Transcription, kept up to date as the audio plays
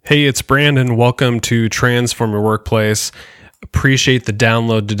Hey, it's Brandon. Welcome to Transform Your Workplace. Appreciate the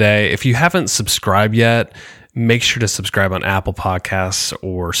download today. If you haven't subscribed yet, make sure to subscribe on Apple Podcasts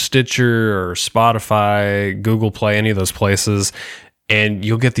or Stitcher or Spotify, Google Play, any of those places. And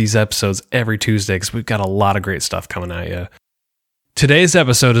you'll get these episodes every Tuesday because we've got a lot of great stuff coming at you. Today's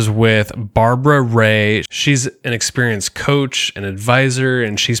episode is with Barbara Ray. She's an experienced coach and advisor,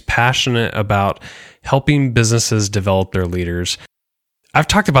 and she's passionate about helping businesses develop their leaders. I've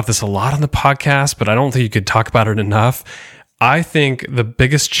talked about this a lot on the podcast, but I don't think you could talk about it enough. I think the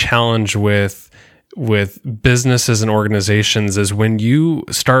biggest challenge with businesses and organizations is when you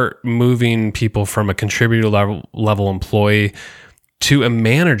start moving people from a contributor level employee to a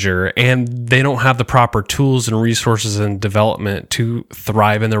manager and they don't have the proper tools and resources and development to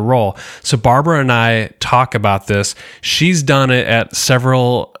thrive in their role. So Barbara and I talk about this. She's done it at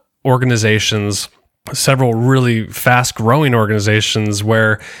several organizations, several really fast growing organizations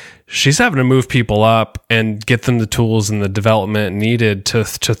where she's having to move people up and get them the tools and the development needed to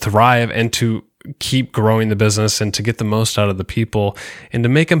thrive and to keep growing the business and to get the most out of the people and to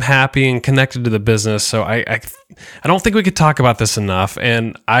make them happy and connected to the business. So I don't think we could talk about this enough.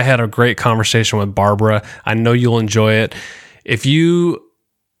 And I had a great conversation with Barbara. I know you'll enjoy it. If you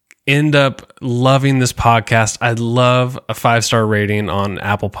end up loving this podcast, I'd love a 5-star rating on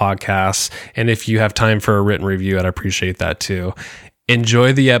Apple Podcasts. And if you have time for a written review, I'd appreciate that too.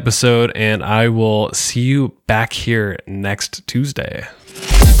 Enjoy the episode, and I will see you back here next Tuesday.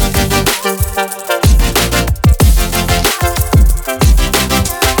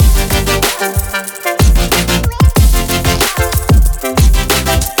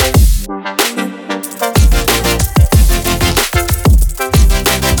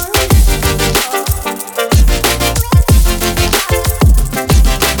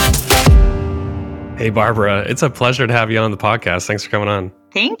 Hey, Barbara, it's a pleasure to have you on the podcast. Thanks for coming on.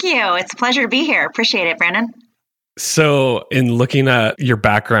 Thank you. It's a pleasure to be here. Appreciate it, Brandon. So in looking at your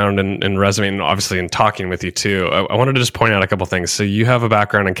background and resume, and obviously in talking with you too, I wanted to just point out a couple things. So you have a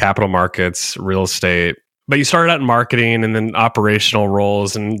background in capital markets, real estate, but you started out in marketing and then operational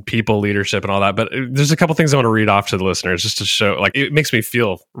roles and people leadership and all that. But there's a couple things I want to read off to the listeners just to show, like, it makes me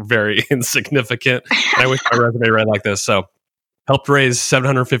feel very insignificant. And I wish my resume read like this. So helped raise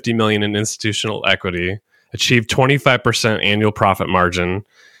 $750 million in institutional equity, achieved 25% annual profit margin.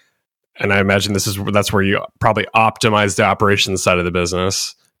 And I imagine that's where you probably optimize the operations side of the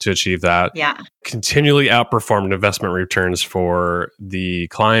business to achieve that. Yeah. Continually outperformed investment returns for the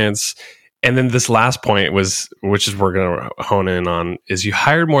clients. And then this last point which is we're going to hone in on, is you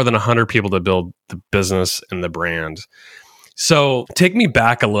hired more than 100 people to build the business and the brand. So take me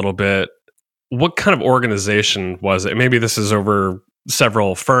back a little bit. What kind of organization was it? Maybe this is over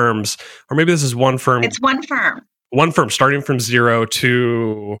several firms, or maybe this is one firm. It's one firm. One firm, starting from zero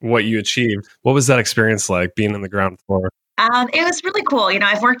to what you achieved. What was that experience like, being on the ground floor? It was really cool.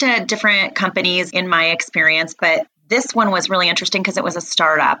 I've worked at different companies in my experience, but this one was really interesting because it was a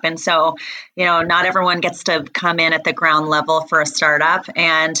startup. And so, not everyone gets to come in at the ground level for a startup.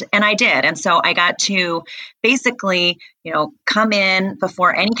 And I did. And so I got to basically, come in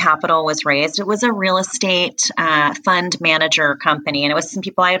before any capital was raised. It was a real estate fund manager company. And it was some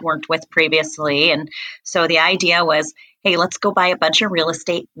people I had worked with previously. And so the idea was, hey, let's go buy a bunch of real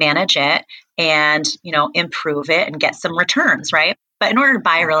estate, manage it, and, improve it and get some returns, right? But in order to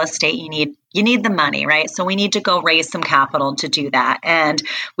buy real estate, you need the money, right? So we need to go raise some capital to do that. And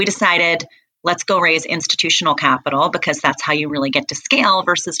we decided, let's go raise institutional capital because that's how you really get to scale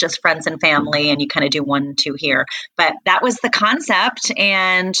versus just friends and family and you kind of do 1 and 2 here. But that was the concept,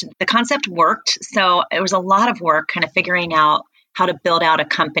 and the concept worked. So it was a lot of work kind of figuring out how to build out a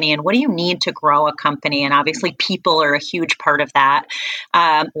company and what do you need to grow a company. And obviously people are a huge part of that.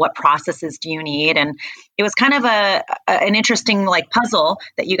 What processes do you need? And it was kind of an interesting puzzle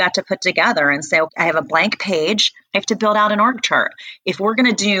that you got to put together and say, I have a blank page. I have to build out an org chart. If we're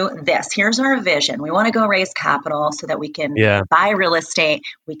going to do this, here's our vision. We want to go raise capital so that we can buy real estate.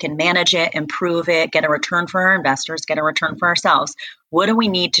 We can manage it, improve it, get a return for our investors, get a return for ourselves. What do we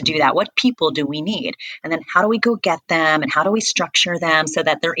need to do that? What people do we need? And then how do we go get them? And how do we structure them so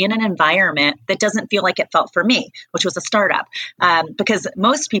that they're in an environment that doesn't feel like it felt for me, which was a startup? Because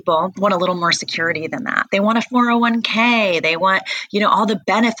most people want a little more security than that. They want a 401k. They want, all the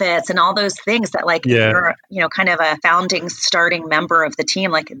benefits and all those things that you're, kind of a founding, starting member of the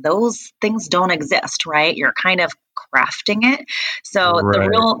team. Those things don't exist, right? You're kind of crafting it. So The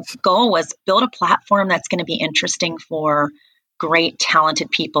real goal was build a platform that's going to be interesting for great, talented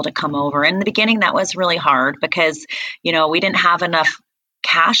people to come over. In the beginning, that was really hard because, we didn't have enough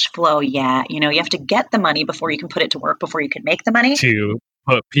cash flow yet. You have to get the money before you can put it to work, before you can make the money. To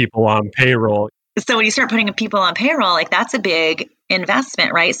put people on payroll. So when you start putting people on payroll, like that's a big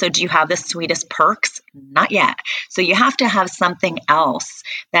investment, right? So do you have the sweetest perks? Not yet. So you have to have something else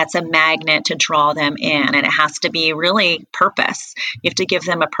that's a magnet to draw them in. And it has to be really purpose. You have to give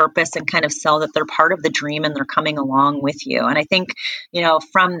them a purpose and kind of sell that they're part of the dream and they're coming along with you. And I think,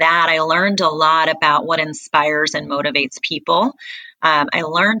 from that, I learned a lot about what inspires and motivates people. I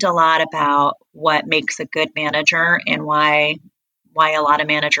learned a lot about what makes a good manager and why a lot of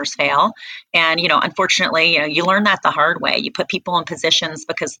managers fail. And, unfortunately, you learn that the hard way. You put people in positions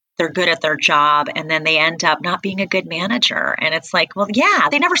because they're good at their job and then they end up not being a good manager. And it's like, well, yeah,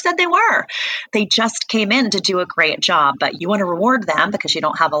 they never said they were. They just came in to do a great job, but you want to reward them because you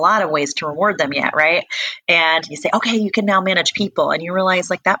don't have a lot of ways to reward them yet, right? And you say, okay, you can now manage people. And you realize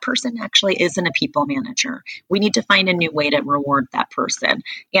like that person actually isn't a people manager. We need to find a new way to reward that person.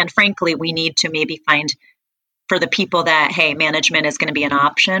 And frankly, we need to maybe find for the people that, hey, management is going to be an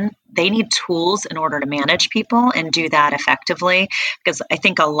option, they need tools in order to manage people and do that effectively. Because I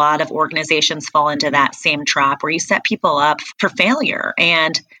think a lot of organizations fall into that same trap where you set people up for failure.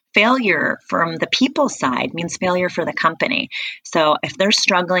 And failure from the people side means failure for the company. So if they're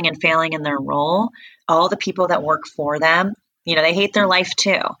struggling and failing in their role, all the people that work for them, they hate their life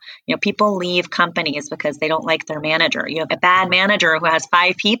too. People leave companies because they don't like their manager. You have a bad manager who has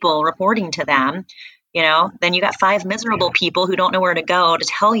 5 people reporting to them. Then you got 5 miserable people who don't know where to go to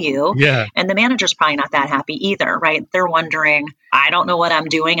tell you. Yeah. And the manager's probably not that happy either, right? They're wondering, I don't know what I'm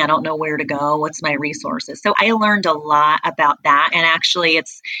doing. I don't know where to go. What's my resources? So I learned a lot about that. And actually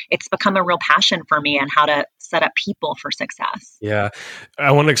it's become a real passion for me on how to set up people for success. Yeah.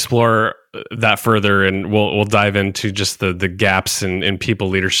 I want to explore that further and we'll dive into just the gaps in people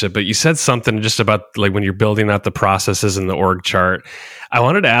leadership. But you said something just about like when you're building out the processes in the org chart. I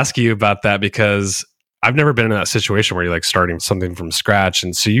wanted to ask you about that because I've never been in that situation where you're like starting something from scratch.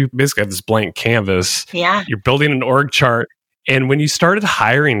 And so you basically have this blank canvas. Yeah. You're building an org chart. And when you started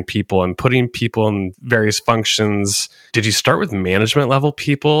hiring people and putting people in various functions, did you start with management level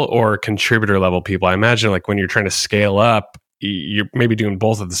people or contributor level people? I imagine like when you're trying to scale up, you're maybe doing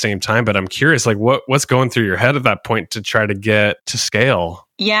both at the same time, but I'm curious, like what's going through your head at that point to try to get to scale?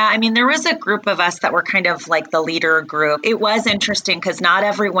 Yeah, I mean, there was a group of us that were kind of like the leader group. It was interesting because not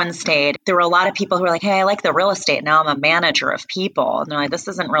everyone stayed. There were a lot of people who were like, hey, I like the real estate. Now I'm a manager of people. And they're like, this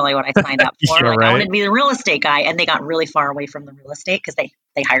isn't really what I signed up for. Yeah, like, right. I wanted to be the real estate guy. And they got really far away from the real estate because they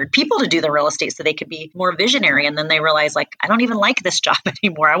hired people to do the real estate so they could be more visionary. And then they realized like, I don't even like this job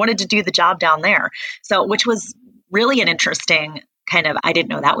anymore. I wanted to do the job down there. So, which was really an interesting kind of, I didn't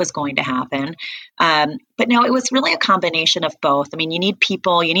know that was going to happen. But no, it was really a combination of both. I mean, you need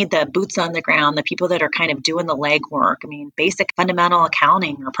people, you need the boots on the ground, the people that are kind of doing the legwork. I mean, basic fundamental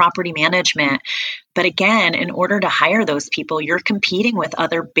accounting or property management. But again, in order to hire those people, you're competing with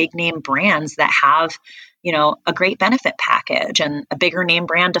other big name brands that have, a great benefit package and a bigger name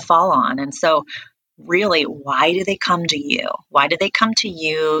brand to fall on. And so really, why do they come to you? Why do they come to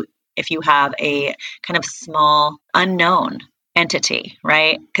you if you have a kind of small unknown entity,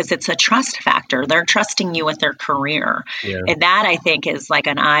 right? Because it's a trust factor. They're trusting you with their career. Yeah. And that I think is like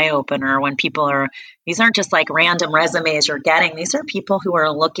an eye opener when these aren't just like random resumes you're getting. These are people who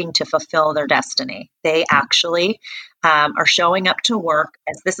are looking to fulfill their destiny. They actually are showing up to work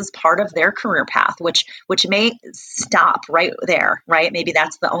as this is part of their career path, which may stop right there, right? Maybe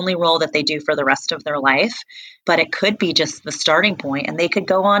that's the only role that they do for the rest of their life, but it could be just the starting point, and they could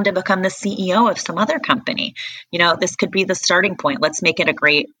go on to become the CEO of some other company. This could be the starting point. Let's make it a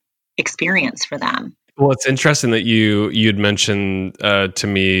great experience for them. Well, it's interesting that you'd mentioned to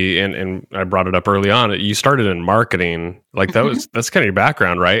me, and I brought it up early on. You started in marketing, like that's kind of your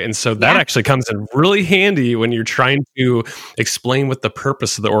background, right? And so that actually comes in really handy when you're trying to explain what the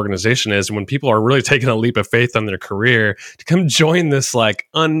purpose of the organization is. And when people are really taking a leap of faith on their career to come join this like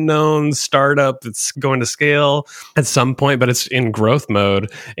unknown startup that's going to scale at some point, but it's in growth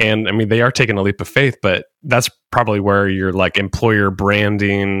mode. And I mean, they are taking a leap of faith, but that's probably where your like employer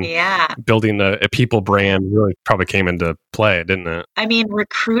branding, building a people brand really probably came into play, didn't it? I mean,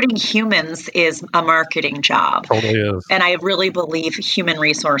 recruiting humans is a marketing job. Totally is. And I really believe human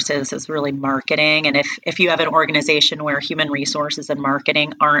resources is really marketing. And if you have an organization where human resources and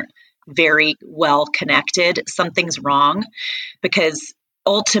marketing aren't very well connected, something's wrong, because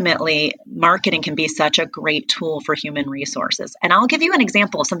ultimately, marketing can be such a great tool for human resources. And I'll give you an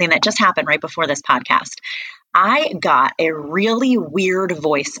example of something that just happened right before this podcast. I got a really weird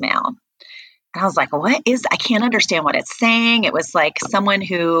voicemail. And I was like, I can't understand what it's saying. It was like someone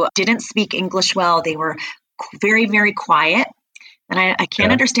who didn't speak English well. They were very, very quiet. And I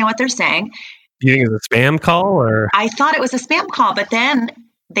can't understand what they're saying. You think it's a spam call or? I thought it was a spam call, but then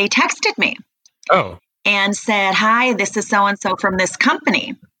they texted me Oh, and said, "Hi, this is so-and-so from this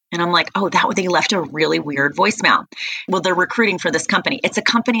company." And I'm like, oh, they left a really weird voicemail. Well, they're recruiting for this company. It's a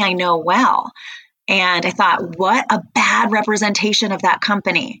company I know well. And I thought, what a bad representation of that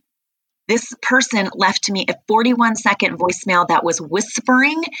company. This person left me a 41-second voicemail that was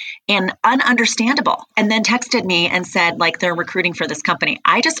whispering and ununderstandable, and then texted me and said, like, they're recruiting for this company.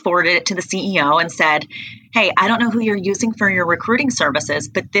 I just forwarded it to the CEO and said, hey, I don't know who you're using for your recruiting services,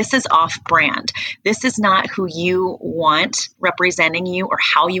 but this is off brand. This is not who you want representing you or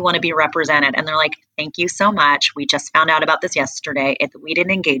how you want to be represented. And they're like, thank you so much. We just found out about this yesterday. We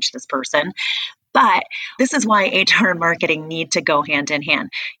didn't engage this person. But this is why HR and marketing need to go hand in hand.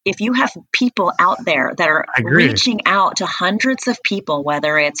 If you have people out there that are reaching out to hundreds of people,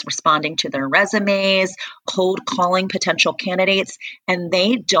 whether it's responding to their resumes, cold calling potential candidates, and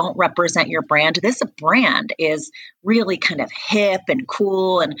they don't represent your brand, this brand is really kind of hip and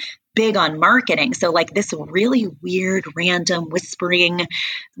cool and big on marketing. So like this really weird, random whispering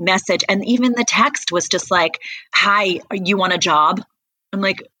message. And even the text was just like, hi, you want a job? I'm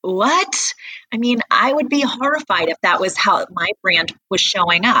like, what? I mean, I would be horrified if that was how my brand was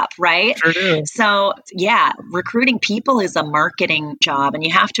showing up, right? Sure do. So, yeah, recruiting people is a marketing job, and you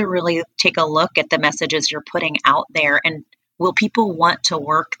have to really take a look at the messages you're putting out there, and will people want to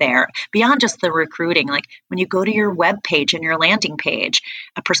work there beyond just the recruiting? Like when you go to your web page and your landing page,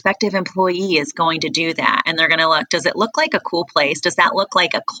 a prospective employee is going to do that, and they're going to look, does it look like a cool place? Does that look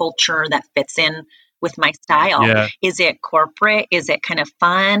like a culture that fits in with my style? Yeah. Is it corporate? Is it kind of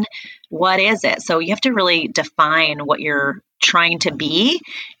fun? What is it? So you have to really define what you're trying to be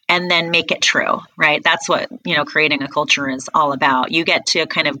and then make it true, right? That's what, creating a culture is all about. You get to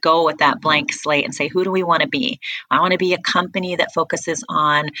kind of go with that blank slate and say, who do we want to be? I want to be a company that focuses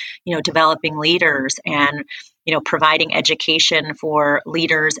on, developing leaders and providing education for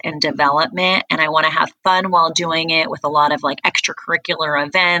leaders and development. And I want to have fun while doing it with a lot of like extracurricular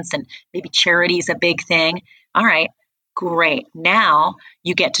events, and maybe charity is a big thing. All right, great. Now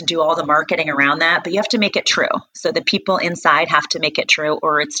you get to do all the marketing around that, but you have to make it true. So the people inside have to make it true,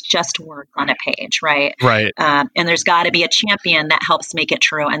 or it's just words on a page, right? Right. And there's got to be a champion that helps make it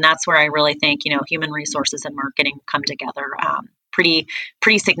true. And that's where I really think, human resources and marketing come together pretty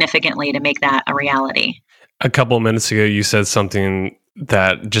significantly to make that a reality. A couple of minutes ago, you said something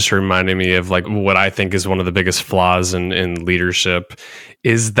that just reminded me of like what I think is one of the biggest flaws in leadership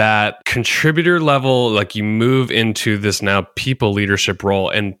is that contributor level, like you move into this now people leadership role,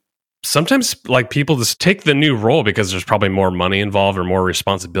 and sometimes like people just take the new role because there's probably more money involved or more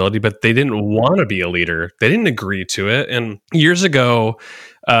responsibility, but they didn't want to be a leader. They didn't agree to it. And years ago,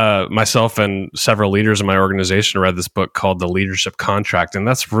 myself and several leaders in my organization read this book called The Leadership Contract. And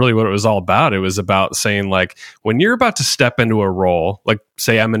that's really what it was all about. It was about saying like, when you're about to step into a role, like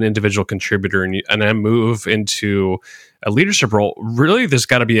say I'm an individual contributor and I move into a leadership role, really there's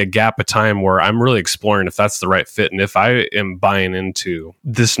got to be a gap of time where I'm really exploring if that's the right fit and if I am buying into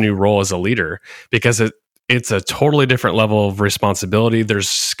this new role as a leader, because it's a totally different level of responsibility. There's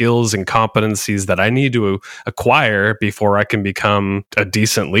skills and competencies that I need to acquire before I can become a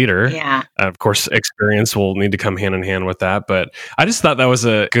decent leader. Yeah. Of course, experience will need to come hand in hand with that. But I just thought that was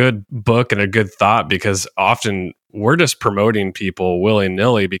a good book and a good thought, because often we're just promoting people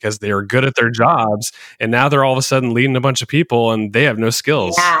willy-nilly because they are good at their jobs, and now they're all of a sudden leading a bunch of people and they have no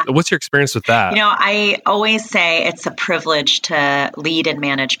skills. Yeah. What's your experience with that? I always say it's a privilege to lead and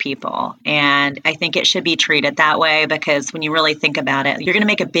manage people, and I think it should be treated that way, because when you really think about it, you're going to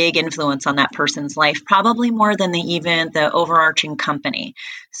make a big influence on that person's life, probably more than even the overarching company.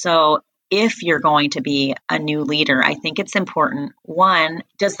 So if you're going to be a new leader, I think it's important. One,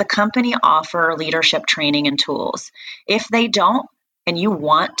 does the company offer leadership training and tools? If they don't, and you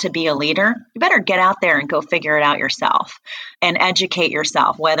want to be a leader, you better get out there and go figure it out yourself and educate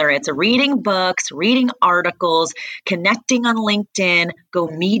yourself, whether it's reading books, reading articles, connecting on LinkedIn, go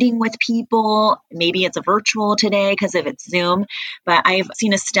meeting with people. Maybe it's a virtual today because if it's Zoom, but I've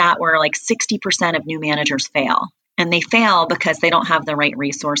seen a stat where like 60% of new managers fail. And they fail because they don't have the right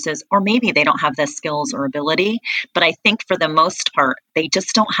resources, or maybe they don't have the skills or ability. But I think for the most part, they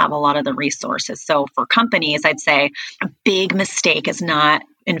just don't have a lot of the resources. So for companies, I'd say a big mistake is not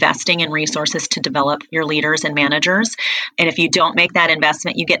investing in resources to develop your leaders and managers. And if you don't make that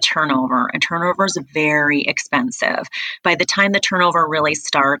investment, you get turnover, and turnover is very expensive. By the time the turnover really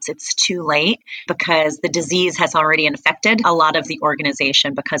starts, it's too late because the disease has already infected a lot of the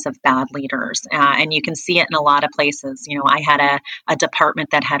organization because of bad leaders. And you can see it in a lot of places. I had a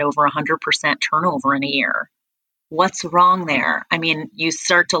department that had over 100% turnover in a year. What's wrong there? I mean, you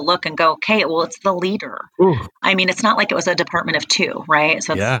start to look and go, okay, well, it's the leader. Ooh, I mean, it's not like it was a department of 2, right?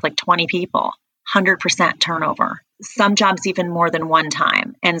 So it's yeah. like 20 people, 100% turnover. Some jobs even more than one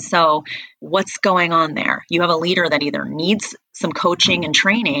time. And so what's going on there? You have a leader that either needs some coaching and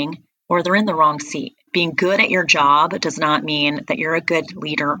training or they're in the wrong seat. Being good at your job does not mean that you're a good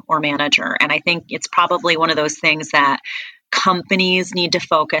leader or manager. And I think it's probably one of those things that companies need to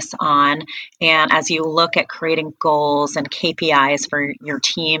focus on. And as you look at creating goals and KPIs for your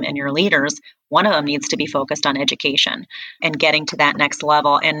team and your leaders, one of them needs to be focused on education and getting to that next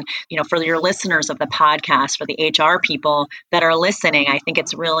level. And, for your listeners of the podcast, for the HR people that are listening, I think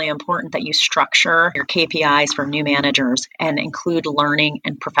it's really important that you structure your KPIs for new managers and include learning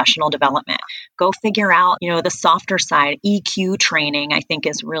and professional development. Go figure out, the softer side. EQ training, I think,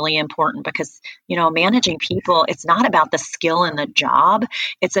 is really important because, managing people, it's not about the skill in the job.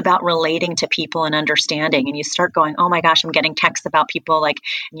 It's about relating to people and understanding. And you start going, oh my gosh, I'm getting texts about people like,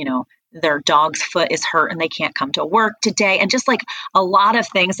 their dog's foot is hurt and they can't come to work today. And just like a lot of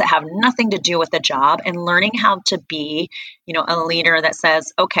things that have nothing to do with the job, and learning how to be, a leader that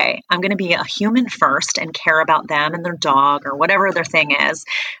says, okay, I'm going to be a human first and care about them and their dog or whatever their thing is.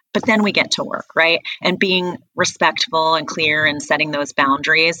 But then we get to work, right? And being respectful and clear and setting those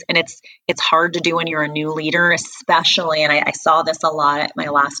boundaries. And it's hard to do when you're a new leader, especially, and I saw this a lot at my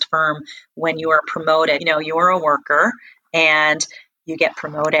last firm, when you are promoted, you're a worker and you get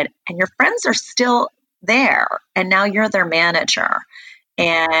promoted and your friends are still there and now you're their manager.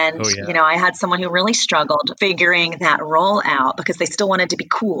 And, Oh, yeah. I had someone who really struggled figuring that role out because they still wanted to be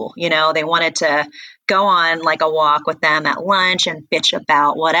cool. They wanted to go on like a walk with them at lunch and bitch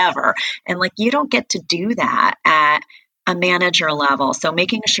about whatever. And like, you don't get to do that at a manager level. So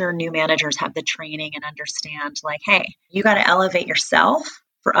making sure new managers have the training and understand like, hey, you got to elevate yourself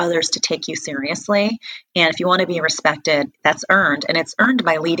for others to take you seriously. And if you want to be respected, that's earned. And it's earned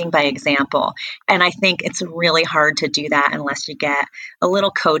by leading by example. And I think it's really hard to do that unless you get a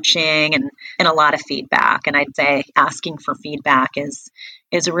little coaching and a lot of feedback. And I'd say asking for feedback is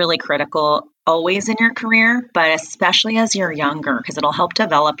really critical always in your career, but especially as you're younger, because it'll help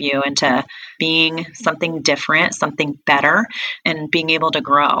develop you into being something different, something better, and being able to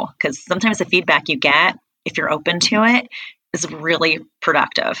grow. Because sometimes the feedback you get, if you're open to it, is really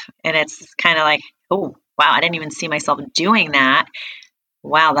productive. And it's kind of like, oh, wow, I didn't even see myself doing that.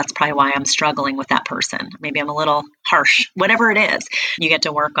 Wow, that's probably why I'm struggling with that person. Maybe I'm a little harsh, whatever it is, you get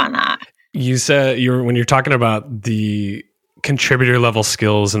to work on that. You said when you're talking about the contributor level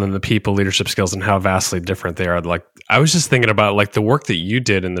skills and then the people leadership skills and how vastly different they are. Like, I was just thinking about like the work that you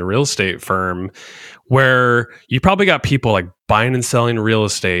did in the real estate firm, where you probably got people like buying and selling real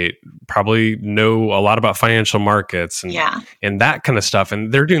estate, probably know a lot about financial markets and that kind of stuff.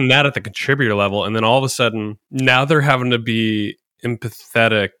 And they're doing that at the contributor level. And then all of a sudden now they're having to be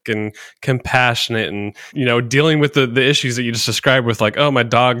empathetic and compassionate and, dealing with the issues that you just described with like, oh, my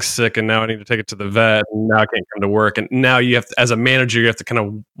dog's sick and now I need to take it to the vet and now I can't come to work. And now you have to, as a manager, you have to kind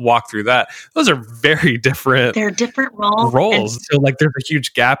of walk through that. Those are very different. They're different roles. So like there's a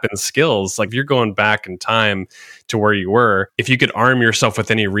huge gap in skills. Like you're going back in time to where you were. If you could arm yourself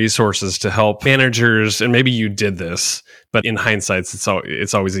with any resources to help managers, and maybe you did this, but in hindsight,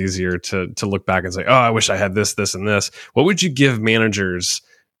 it's always easier to look back and say, oh, I wish I had this, this, and this. What would you give managers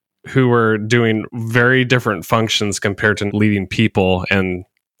who are doing very different functions compared to leading people, and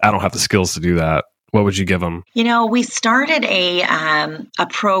I don't have the skills to do that? What would you give them? We started a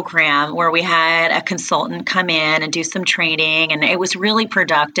program where we had a consultant come in and do some training, and it was really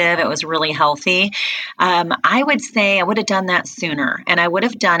productive. It was really healthy. I would say I would have done that sooner, and I would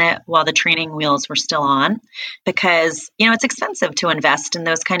have done it while the training wheels were still on, because, it's expensive to invest in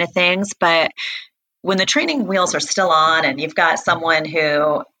those kind of things. But when the training wheels are still on and you've got someone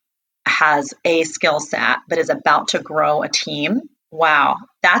who has a skill set but is about to grow a team, wow,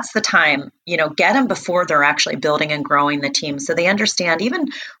 that's the time, get them before they're actually building and growing the team so they understand even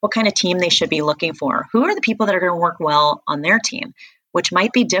what kind of team they should be looking for. Who are the people that are going to work well on their team, which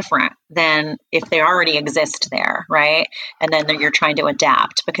might be different than if they already exist there, right? And then you're trying to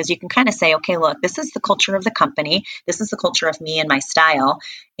adapt, because you can kind of say, okay, look, this is the culture of the company. This is the culture of me and my style.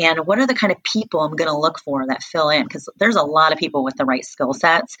 And what are the kind of people I'm going to look for that fill in? Because there's a lot of people with the right skill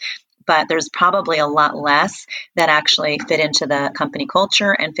sets, but there's probably a lot less that actually fit into the company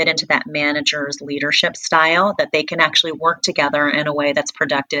culture and fit into that manager's leadership style, that they can actually work together in a way that's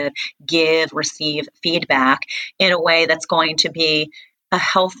productive, receive feedback in a way that's going to be a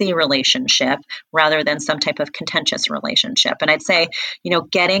healthy relationship rather than some type of contentious relationship. And I'd say,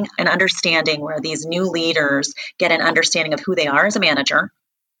 getting an understanding where these new leaders get an understanding of who they are as a manager,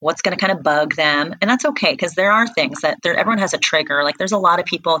 what's going to kind of bug them. And that's okay, because there are things that everyone has a trigger. Like there's a lot of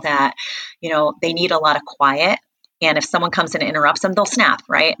people that, they need a lot of quiet. And if someone comes in and interrupts them, they'll snap,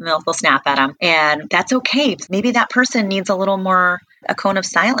 right? And they'll snap at them. And that's okay. Maybe that person needs a little more, a cone of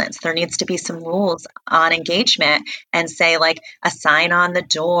silence. There needs to be some rules on engagement, and say like a sign on the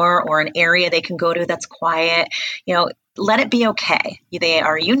door or an area they can go to that's quiet. Let it be okay. They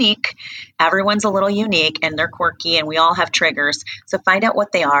are unique. Everyone's a little unique and they're quirky, and we all have triggers. So find out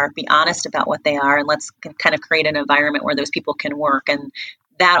what they are, be honest about what they are, and let's kind of create an environment where those people can work. And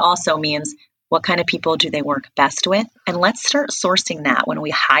that also means, what kind of people do they work best with? And let's start sourcing that when we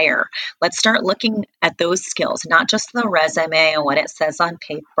hire. Let's start looking at those skills, not just the resume and what it says on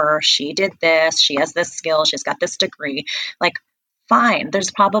paper. She did this, she has this skill, she's got this degree. Like, fine,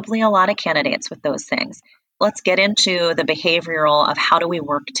 there's probably a lot of candidates with those things. Let's get into the behavioral of how do we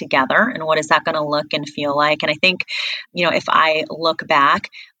work together, and what is that going to look and feel like? And I think, if I look back,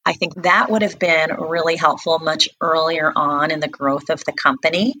 I think that would have been really helpful much earlier on in the growth of the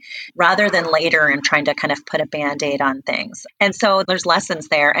company, rather than later and trying to kind of put a Band-Aid on things. And so there's lessons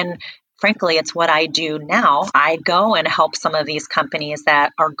there. And frankly, it's what I do now. I go and help some of these companies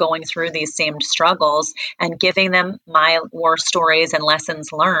that are going through these same struggles, and giving them my war stories and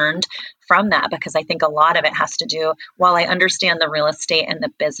lessons learned from that, because I think a lot of it has to do, while I understand the real estate and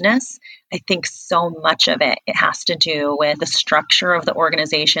the business, I think so much of it has to do with the structure of the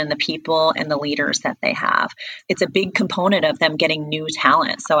organization, the people and the leaders that they have. It's a big component of them getting new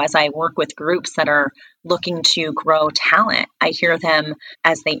talent. So as I work with groups that are looking to grow talent, I hear them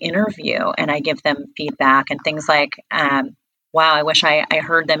as they interview, and I give them feedback and things like, wow, I wish I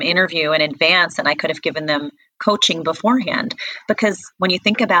heard them interview in advance and I could have given them coaching beforehand. Because when you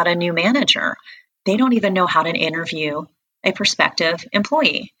think about a new manager, they don't even know how to interview a prospective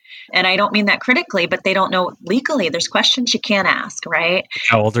employee. And I don't mean that critically, but they don't know legally. There's questions you can't ask, right?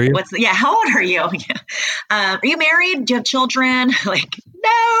 How old are you? How old are you? Are you married? Do you have children? Like,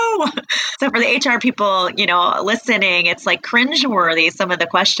 no. So for the HR people, listening, it's like cringeworthy, some of the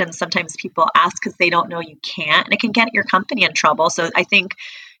questions sometimes people ask because they don't know you can't, and it can get your company in trouble. So I think,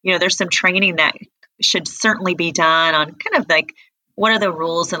 there's some training that should certainly be done on kind of like, what are the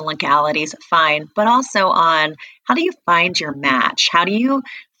rules and legalities? Fine. But also on, how do you find your match? How do you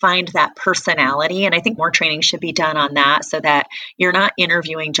find that personality? And I think more training should be done on that, so that you're not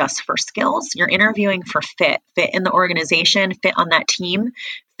interviewing just for skills. You're interviewing for fit in the organization, fit on that team,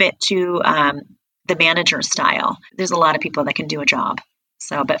 fit to the manager style. There's a lot of people that can do a job.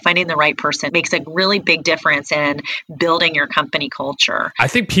 But finding the right person makes a really big difference in building your company culture. I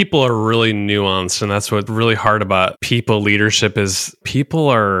think people are really nuanced, and that's what's really hard about people leadership is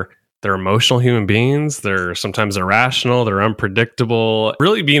they're emotional human beings. They're sometimes irrational. They're unpredictable.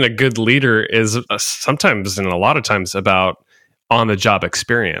 Really being a good leader is sometimes, and a lot of times, about on-the-job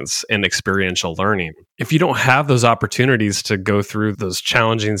experience and experiential learning. If you don't have those opportunities to go through those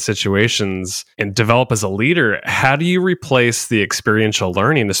challenging situations and develop as a leader, how do you replace the experiential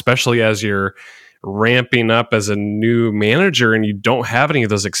learning, especially as you're ramping up as a new manager and you don't have any of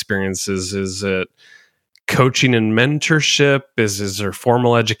those experiences? Is it coaching and mentorship? Is there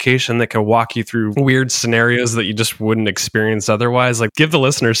formal education that can walk you through weird scenarios that you just wouldn't experience otherwise? Like, give the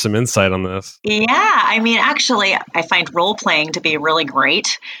listeners some insight on this. Yeah, I mean, actually, I find role playing to be really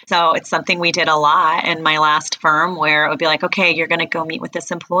great. So it's something we did a lot in my last firm, where it would be like, okay, you're going to go meet with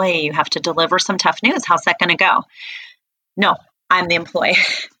this employee. You have to deliver some tough news. How's that going to go? No, I'm the employee.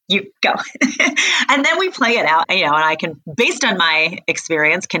 You go. And then we play it out, and I can, based on my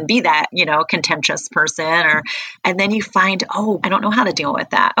experience, can be that, contentious person, and then you find, I don't know how to deal with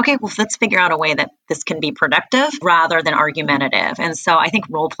that. Okay, well, let's figure out a way that this can be productive rather than argumentative. And so I think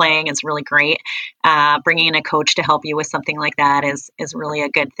role playing is really great. Bringing in a coach to help you with something like that is really a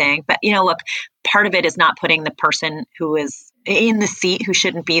good thing. But, look, part of it is not putting the person who is in the seat who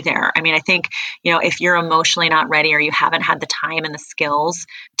shouldn't be there. I mean, I think, if you're emotionally not ready or you haven't had the time and the skills,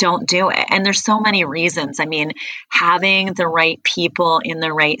 don't do it. And there's so many reasons. I mean, having the right people in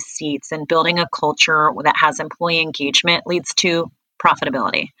the right seats and building a culture that has employee engagement leads to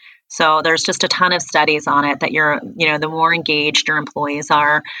profitability. So there's just a ton of studies on it that the more engaged your employees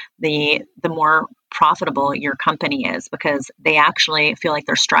are, the more profitable your company is, because they actually feel like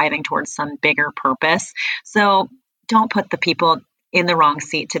they're striving towards some bigger purpose. So don't put the people in the wrong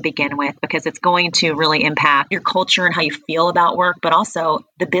seat to begin with, because it's going to really impact your culture and how you feel about work, but also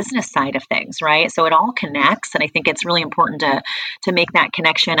the business side of things, right? So it all connects. And I think it's really important to make that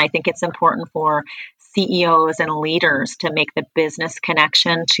connection. I think it's important for CEOs and leaders to make the business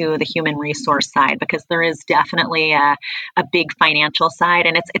connection to the human resource side, because there is definitely a big financial side,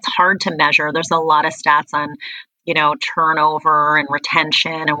 and it's hard to measure. There's a lot of stats on turnover and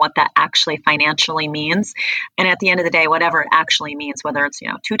retention and what that actually financially means. And at the end of the day, whatever it actually means, whether it's,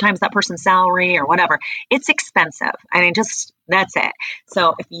 2 times that person's salary or whatever, it's expensive. I mean, just that's it.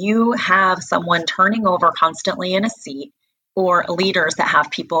 So if you have someone turning over constantly in a seat, or leaders that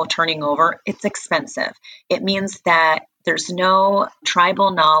have people turning over, it's expensive. It means that there's no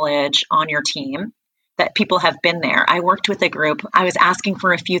tribal knowledge on your team, that people have been there. I worked with a group. I was asking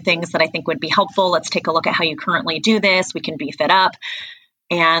for a few things that I think would be helpful. Let's take a look at how you currently do this. We can beef it up.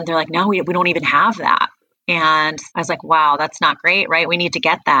 And they're like, no, we don't even have that. And I was like, wow, that's not great, right? We need to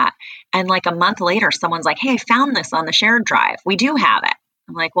get that. And like a month later, someone's like, hey, I found this on the shared drive. We do have it.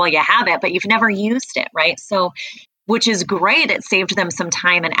 I'm like, well, you have it, but you've never used it, right? So, which is great. It saved them some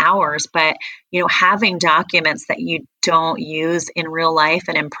time and hours, but having documents that you don't use in real life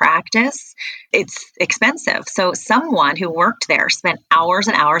and in practice, it's expensive. So someone who worked there spent hours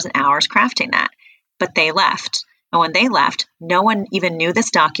and hours and hours crafting that, but they left. And when they left, no one even knew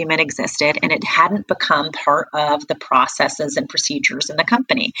this document existed, and it hadn't become part of the processes and procedures in the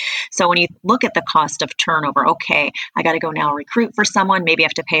company. So when you look at the cost of turnover, okay, I got to go now recruit for someone. Maybe I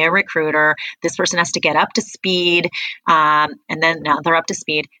have to pay a recruiter. This person has to get up to speed, and then now they're up to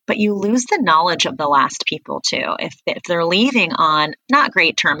speed. But you lose the knowledge of the last people too. If they're leaving on not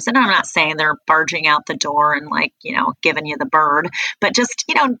great terms, and I'm not saying they're barging out the door and giving you the bird, but just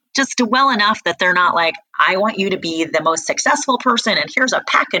well enough that they're not like, I want you to be the most successful person, and here's a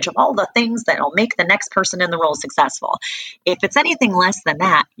package of all the things that will make the next person in the role successful. If it's anything less than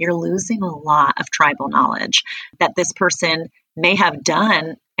that, you're losing a lot of tribal knowledge that this person may have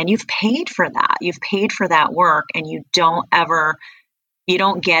done, and you've paid for that. You've paid for that work, and you don't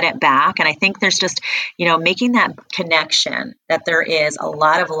get it back. And I think there's just, making that connection that there is a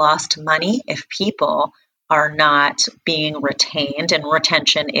lot of lost money if people are not being retained, and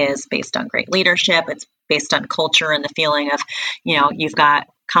retention is based on great leadership. It's based on culture and the feeling of, you've got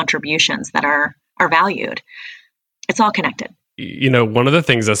contributions that are valued. It's all connected. One of the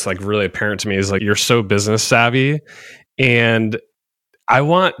things that's like really apparent to me is like, you're so business savvy, and I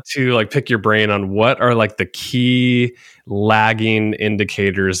want to like pick your brain on what are like the key lagging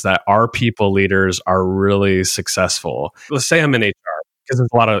indicators that our people leaders are really successful. Let's say I'm in HR, because there's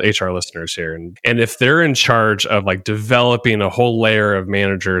a lot of HR listeners here. And if they're in charge of like developing a whole layer of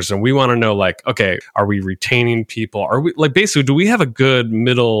managers, and we want to know like, okay, are we retaining people? Are we like, basically, do we have a good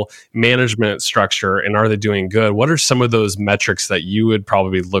middle management structure, and are they doing good? What are some of those metrics that you would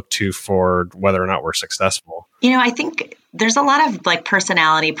probably look to for whether or not we're successful? I think there's a lot of like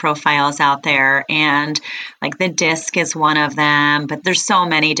personality profiles out there, and like the DISC is one of them, but there's so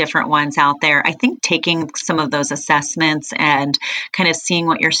many different ones out there. I think taking some of those assessments and kind of seeing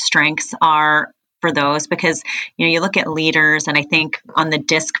what your strengths are for those, because you look at leaders, and I think on the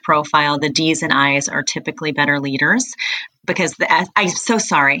DISC profile, the D's and I's are typically better leaders, because I'm so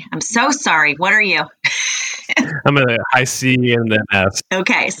sorry. What are you? I'm a high C and then S.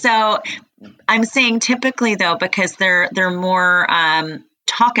 Okay, so I'm saying typically though, because they're more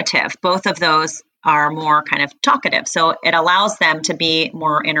talkative. Both of those are more kind of talkative. So it allows them to be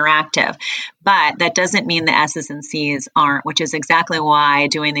more interactive. But that doesn't mean the S's and C's aren't, which is exactly why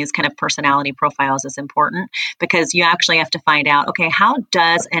doing these kind of personality profiles is important, because you actually have to find out, okay, how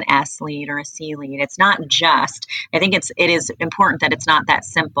does an S lead or a C lead? It's not just, I think it is important that it's not that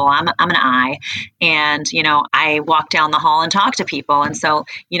simple. I'm an I, and, I walk down the hall and talk to people. And so,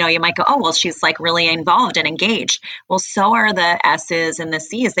 you might go, oh, well, she's like really involved and engaged. Well, so are the S's and the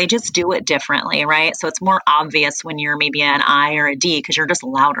C's. They just do it differently, right? So it's more obvious when you're maybe an I or a D because you're just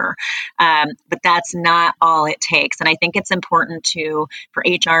louder. But that's not all it takes. And I think it's important for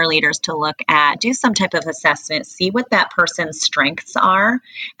HR leaders to do some type of assessment, see what that person's strengths are,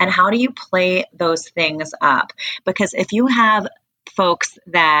 and how do you play those things up? Because if you have folks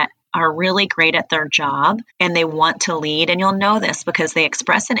that are really great at their job and they want to lead, and you'll know this because they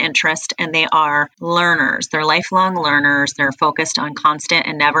express an interest and they are learners. They're lifelong learners. They're focused on constant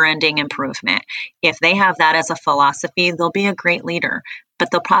and never-ending improvement. If they have that as a philosophy, they'll be a great leader,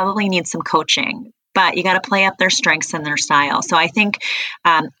 but they'll probably need some coaching. But you got to play up their strengths and their style. So I think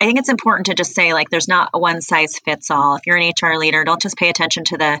it's important to just say, like, there's not a one size fits all. If you're an HR leader, don't just pay attention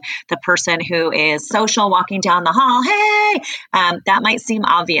to the person who is social walking down the hall. Hey, that might seem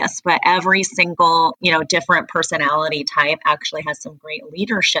obvious, but every single, different personality type actually has some great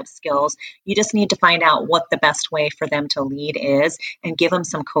leadership skills. You just need to find out what the best way for them to lead is and give them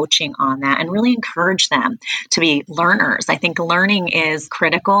some coaching on that and really encourage them to be learners. I think learning is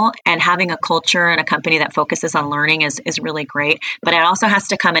critical, and having a culture and a company that focuses on learning is really great, but it also has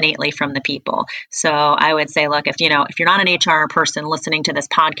to come innately from the people. So I would say, look, if you're not an HR person listening to this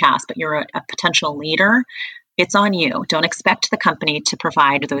podcast, but you're a potential leader, It's on you. Don't expect the company to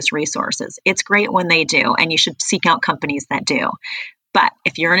provide those resources. It's great when they do, and you should seek out companies that do. But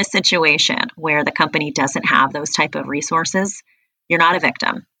if you're in a situation where the company doesn't have those type of resources, you're not a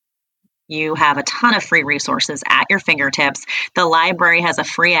victim. You have a ton of free resources at your fingertips. The library has a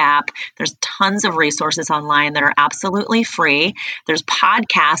free app. There's tons of resources online that are absolutely free. There's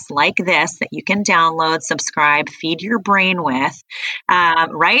podcasts like this that you can download, subscribe, feed your brain with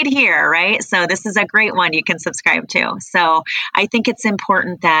right here, right? So this is a great one you can subscribe to. So I think it's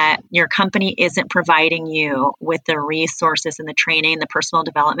important that your company isn't providing you with the resources and the training, the personal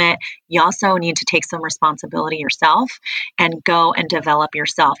development. You also need to take some responsibility yourself and go and develop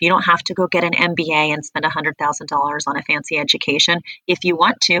yourself. You don't have to go get an MBA and spend $100,000 on a fancy education. If you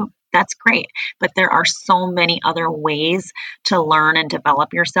want to, that's great. But there are so many other ways to learn and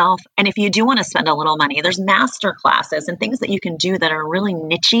develop yourself. And if you do want to spend a little money, there's master classes and things that you can do that are really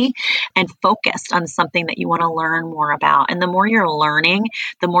niche and focused on something that you want to learn more about. And the more you're learning,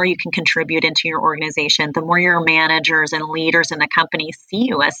 the more you can contribute into your organization, the more your managers and leaders in the company see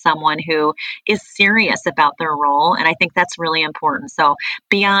you as someone who is serious about their role. And I think that's really important. So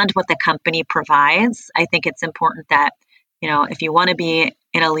beyond what the company provides, I think it's important that, if you want to be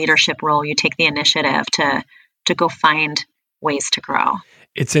in a leadership role, you take the initiative to go find ways to grow.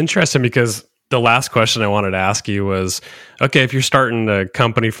 It's interesting because the last question I wanted to ask you was, okay, if you're starting a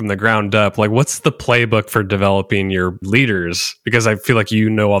company from the ground up, like what's the playbook for developing your leaders? Because I feel like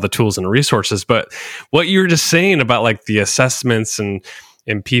you know all the tools and resources, but what you were just saying about like the assessments and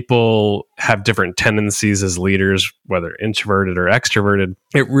people have different tendencies as leaders, whether introverted or extroverted.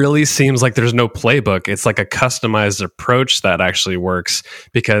 It really seems like there's no playbook. It's like a customized approach that actually works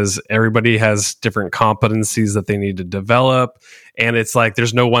because everybody has different competencies that they need to develop. And it's like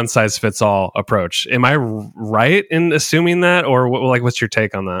there's no one size fits all approach. Am I right in assuming that? Or what's your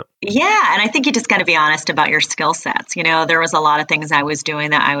take on that? Yeah. And I think you just got to be honest about your skill sets. There was a lot of things I was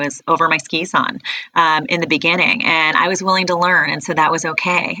doing that I was over my skis on in the beginning, and I was willing to learn. And so that was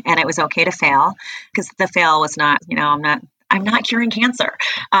okay. And it was okay to fail because the fail was not, I'm not curing cancer.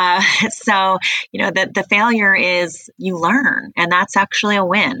 So the failure is you learn, and that's actually a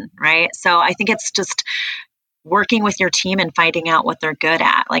win, right? So I think it's just working with your team and finding out what they're good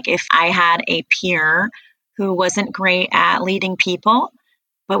at. Like if I had a peer who wasn't great at leading people,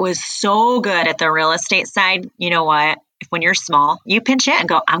 but was so good at the real estate side, you know what? When you're small, you pinch it and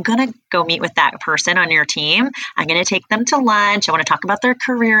go, I'm going to go meet with that person on your team. I'm going to take them to lunch. I want to talk about their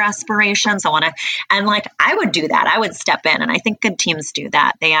career aspirations. And I would do that. I would step in. And I think good teams do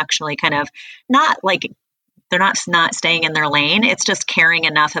that. They actually kind of they're not staying in their lane. It's just caring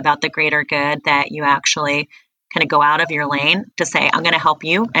enough about the greater good that you actually kind of go out of your lane to say, I'm going to help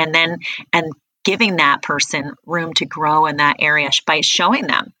you. And giving that person room to grow in that area by showing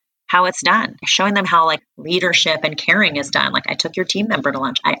them how it's done, showing them how leadership and caring is done. I took your team member to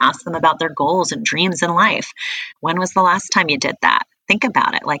lunch. I asked them about their goals and dreams in life. When was the last time you did that? Think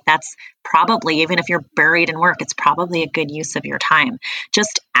about it. That's probably, even if you're buried in work, it's probably a good use of your time.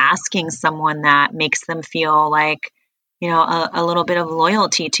 Just asking someone that makes them feel a little bit of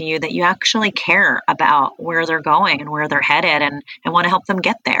loyalty to you, that you actually care about where they're going and where they're headed and want to help them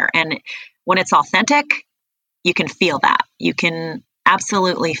get there. And when it's authentic, you can feel that. You can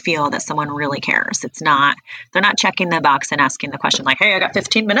absolutely feel that someone really cares. They're not checking the box and asking the question hey, I got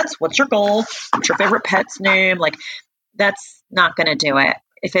 15 minutes. What's your goal? What's your favorite pet's name? That's not going to do it.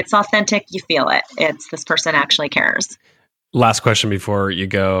 If it's authentic, you feel it. It's this person actually cares. Last question before you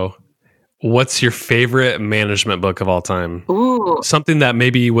go. What's your favorite management book of all time? Ooh. Something that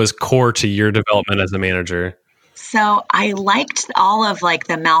maybe was core to your development as a manager. So I liked all of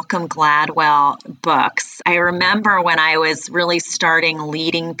the Malcolm Gladwell books. I remember when I was really starting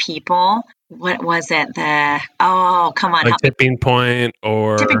leading people. What was it? Tipping Point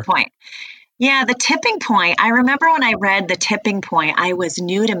or... Tipping Point. Yeah, the Tipping Point. I remember when I read the Tipping Point, I was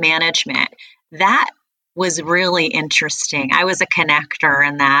new to management. That was really interesting. I was a connector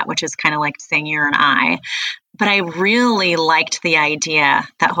in that, which is kind of like saying you're an eye. But I really liked the idea,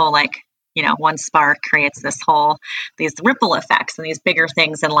 that whole one spark creates these ripple effects and these bigger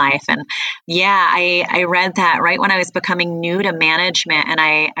things in life. And yeah, I read that right when I was becoming new to management. And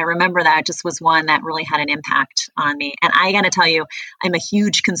I remember that just was one that really had an impact on me. And I got to tell you, I'm a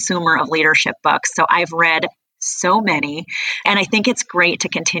huge consumer of leadership books. So I've read so many. And I think it's great to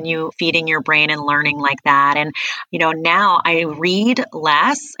continue feeding your brain and learning like that. And, now I read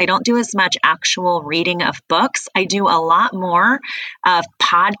less. I don't do as much actual reading of books. I do a lot more of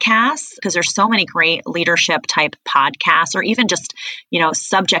podcasts because there's so many great leadership type podcasts, or even just,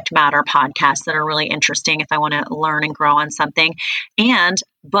 subject matter podcasts that are really interesting if I want to learn and grow on something. And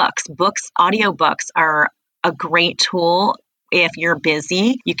books, audiobooks are a great tool if you're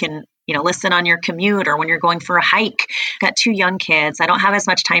busy. You can listen on your commute or when you're going for a hike. I've got 2 young kids. I don't have as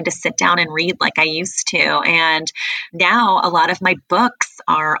much time to sit down and read like I used to. And now a lot of my books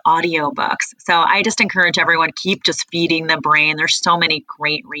are audiobooks. So I just encourage everyone, keep just feeding the brain. There's so many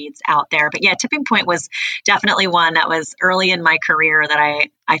great reads out there. But yeah, Tipping Point was definitely one that was early in my career that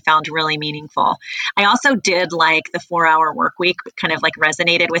I found really meaningful. I also did like the 4-Hour Workweek, kind of like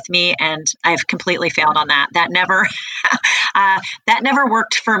resonated with me, and I've completely failed on that. That never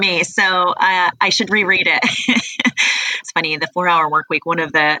worked for me. So I should reread it. It's funny, the 4-Hour Workweek, one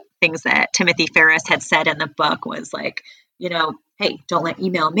of the things that Timothy Ferriss had said in the book was like, hey, don't let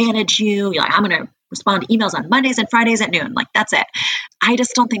email manage you. You're like, I'm going to respond to emails on Mondays and Fridays at noon. Like, that's it. I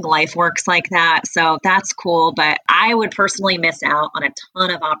just don't think life works like that. So that's cool. But I would personally miss out on a ton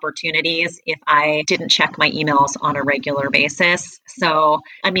of opportunities if I didn't check my emails on a regular basis. So,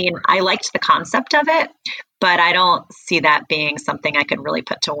 I mean, I liked the concept of it, but I don't see that being something I could really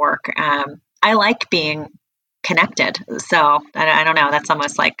put to work. I like being connected. So I don't know. That's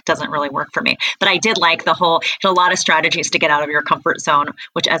almost like doesn't really work for me. But I did like a lot of strategies to get out of your comfort zone,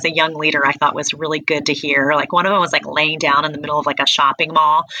 which as a young leader, I thought was really good to hear. Like one of them was like laying down in the middle of like a shopping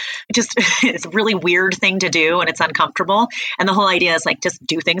mall. It's a really weird thing to do and it's uncomfortable. And the whole idea is like just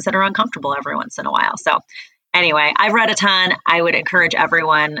do things that are uncomfortable every once in a while. So anyway, I've read a ton. I would encourage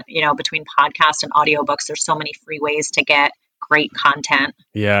everyone, between podcasts and audiobooks, there's so many free ways to get great content.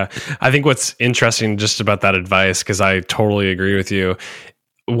 Yeah. I think what's interesting just about that advice, because I totally agree with you.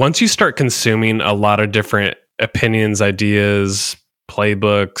 Once you start consuming a lot of different opinions, ideas,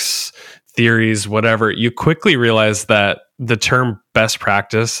 playbooks, theories, whatever, you quickly realize that the term best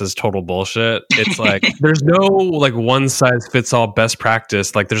practice is total bullshit. It's like, there's no like one size fits all best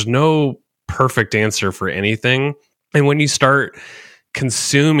practice. Like there's no perfect answer for anything. And when you start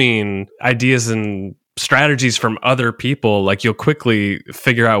consuming ideas and strategies from other people, like you'll quickly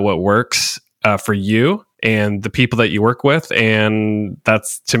figure out what works for you and the people that you work with. And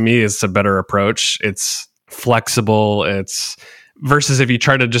that's, to me, is a better approach. It's flexible. It's versus if you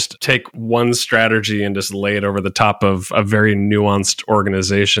try to just take one strategy and just lay it over the top of a very nuanced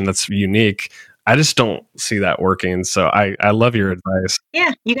organization that's unique. I just don't see that working. So I love your advice.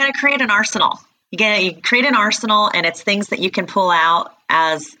 Yeah, you got to create an arsenal. You create an arsenal, and it's things that you can pull out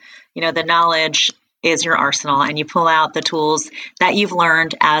as, the knowledge is your arsenal, and you pull out the tools that you've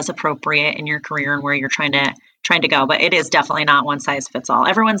learned as appropriate in your career and where you're trying to go. But it is definitely not one size fits all.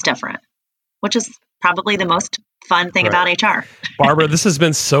 Everyone's different, which is probably the most fun thing about HR. Barbara, this has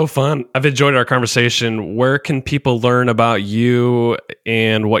been so fun. I've enjoyed our conversation. Where can people learn about you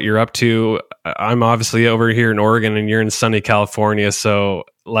and what you're up to? I'm obviously over here in Oregon and you're in sunny California. So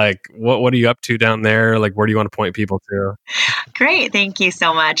like, what are you up to down there? Like, where do you want to point people to? Great. Thank you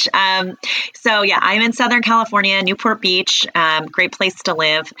so much. So yeah, I'm in Southern California, Newport Beach, great place to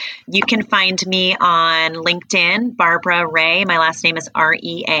live. You can find me on LinkedIn, Barbara Rea. My last name is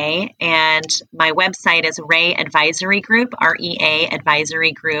REA, and my website is Rea Advisory Group,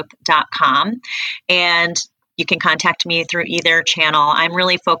 reaadvisorygroup.com. And you can contact me through either channel. I'm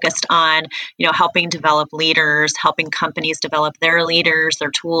really focused on, helping develop leaders, helping companies develop their leaders, their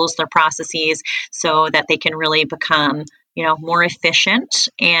tools, their processes, so that they can really become, more efficient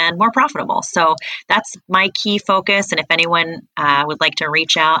and more profitable. So that's my key focus. And if anyone would like to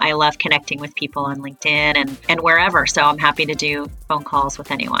reach out, I love connecting with people on LinkedIn and wherever. So I'm happy to do phone calls with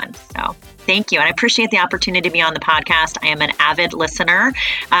anyone. So thank you. And I appreciate the opportunity to be on the podcast. I am an avid listener.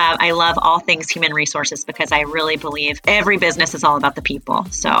 I love all things human resources because I really believe every business is all about the people.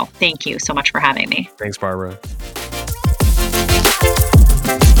 So thank you so much for having me. Thanks, Barbara.